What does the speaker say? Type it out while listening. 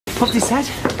What's he said?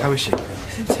 How is she?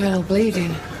 Internal bleeding.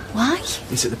 Why?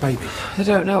 Is it the baby? I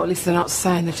don't know, at least they're not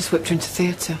saying. They've just whipped her into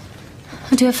theatre.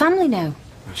 And do her family know?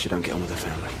 Well, she don't get on with her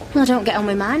family. Well, I don't get on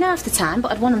with mine half the time,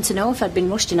 but I'd want them to know if I'd been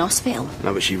rushed in hospital.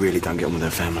 No, but she really don't get on with her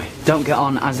family. Don't get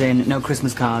on, as in no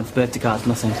Christmas cards, birthday cards,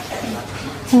 nothing.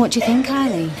 Well, what do you think,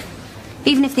 Eileen?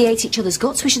 Even if they ate each other's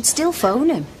guts, we should still phone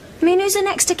him. I mean, who's her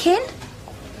next of kin?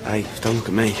 Hey, don't look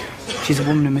at me. She's a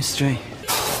woman of mystery.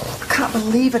 I can't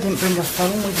believe I didn't bring a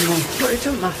phone with me. But it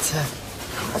don't matter.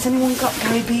 Has anyone got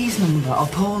Gary B's number or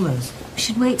Paula's? We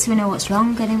should wait till we know what's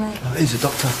wrong, anyway. Here's a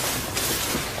doctor.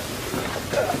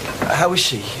 How is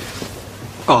she?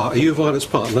 Are you Violet's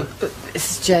partner?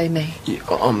 This is Jamie. Yeah,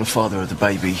 I'm the father of the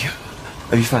baby.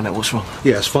 Have you found out what's wrong?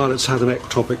 Yes, Violet's had an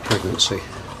ectopic pregnancy.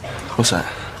 What's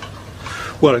that?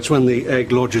 Well, it's when the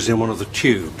egg lodges in one of the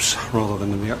tubes rather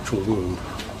than in the actual womb.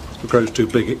 If it grows too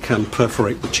big, it can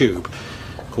perforate the tube,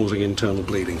 causing internal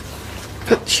bleeding.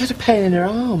 But she had a pain in her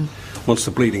arm. Once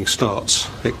the bleeding starts,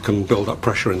 it can build up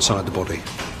pressure inside the body.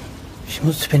 She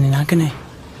must have been in agony.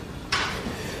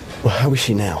 Well, how is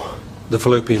she now? The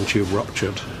fallopian tube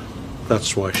ruptured.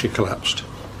 That's why she collapsed.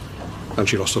 And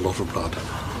she lost a lot of blood.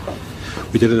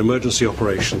 We did an emergency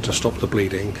operation to stop the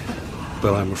bleeding,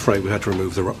 but I'm afraid we had to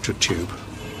remove the ruptured tube.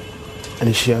 And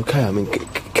is she okay? I mean,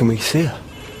 can we see her?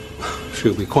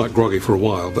 She'll be quite groggy for a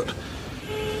while, but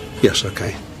yes,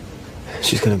 okay.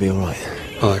 She's going to be all right.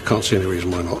 I can't see any reason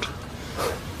why not.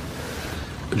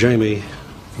 Jamie,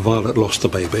 Violet lost the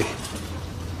baby.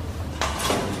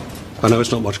 I know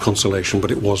it's not much consolation, but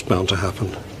it was bound to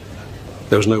happen.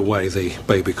 There was no way the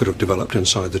baby could have developed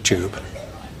inside the tube.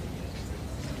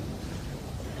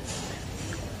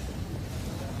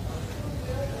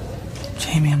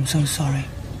 Jamie, I'm so sorry.